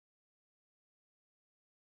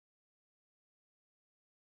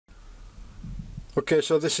Okay,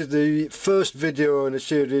 so this is the first video in a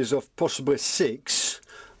series of possibly 6,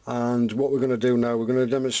 and what we're going to do now, we're going to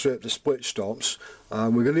demonstrate the split stops.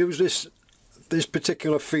 We're going to use this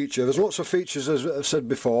particular feature. There's lots of features, as I've said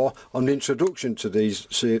before, on the introduction to this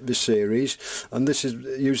series, and this is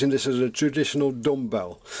using this as a traditional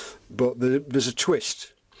dumbbell, but there's a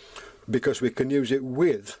twist, because we can use it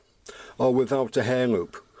with or without a hair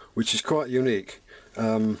loop, which is quite unique.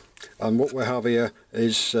 And what we have here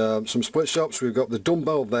is some split stops. We've got the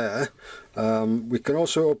dumbbell there. We can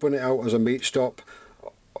also open it out as a meat stop,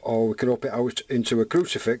 or we can open it out into a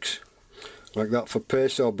crucifix like that for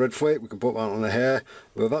paste or bread flake. We can put that on the hair,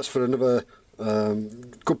 but that's for another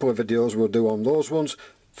couple of videos we'll do on those ones.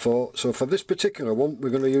 So for this particular one, we're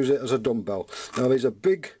going to use it as a dumbbell. Now these are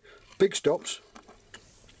big stops,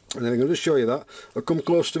 and I'm going to show you that. I'll come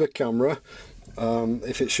close to the camera.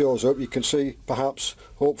 If it shows up, you can see, perhaps,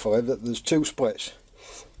 hopefully, that there's 2 splits,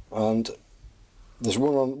 and there's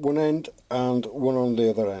one on one end and one on the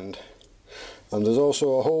other end, and there's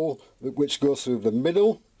also a hole which goes through the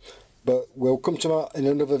middle, but we'll come to that in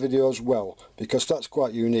another video as well, because that's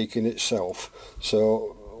quite unique in itself.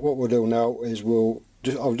 So what we'll do now is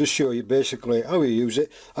I'll just show you basically how you use it.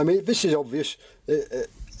 I mean, this is obvious.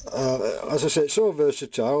 As I say, it's so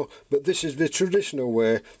versatile, but this is the traditional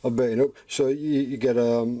way of baiting up. So you get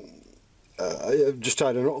just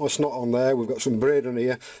tied a knotless knot on there. We've got some braid on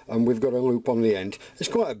here, and we've got a loop on the end. It's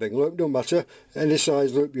quite a big loop, don't matter any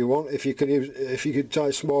size loop you want. If you can tie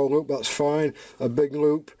a small loop, that's fine. A big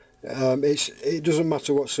loop, it doesn't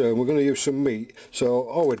matter what size. We're going to use some meat, so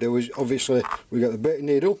all we do is, obviously, we got the baiting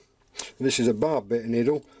needle, and this is a barb baiting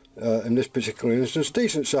needle. In this particular instance,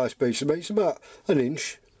 decent sized piece of meat. It's about 1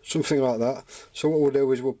 inch, something like that. So what we'll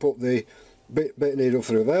do is we'll put the baiting needle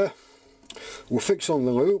through there. We'll fix on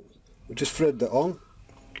the loop. We'll just thread that on,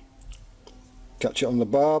 catch it on the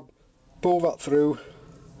barb, pull that through,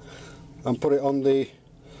 and put it on the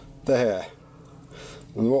hair.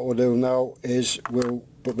 And what we'll do now is we'll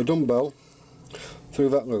put the dumbbell through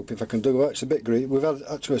that loop. If I can do that, it's a bit greasy. We've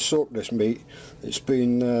actually soaked this meat. It's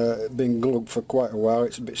been glued for quite a while.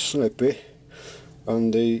 It's a bit slippy,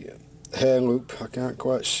 and the hair loop, I can't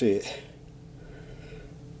quite see it.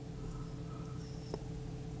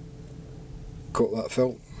 Cut that,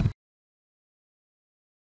 Phil.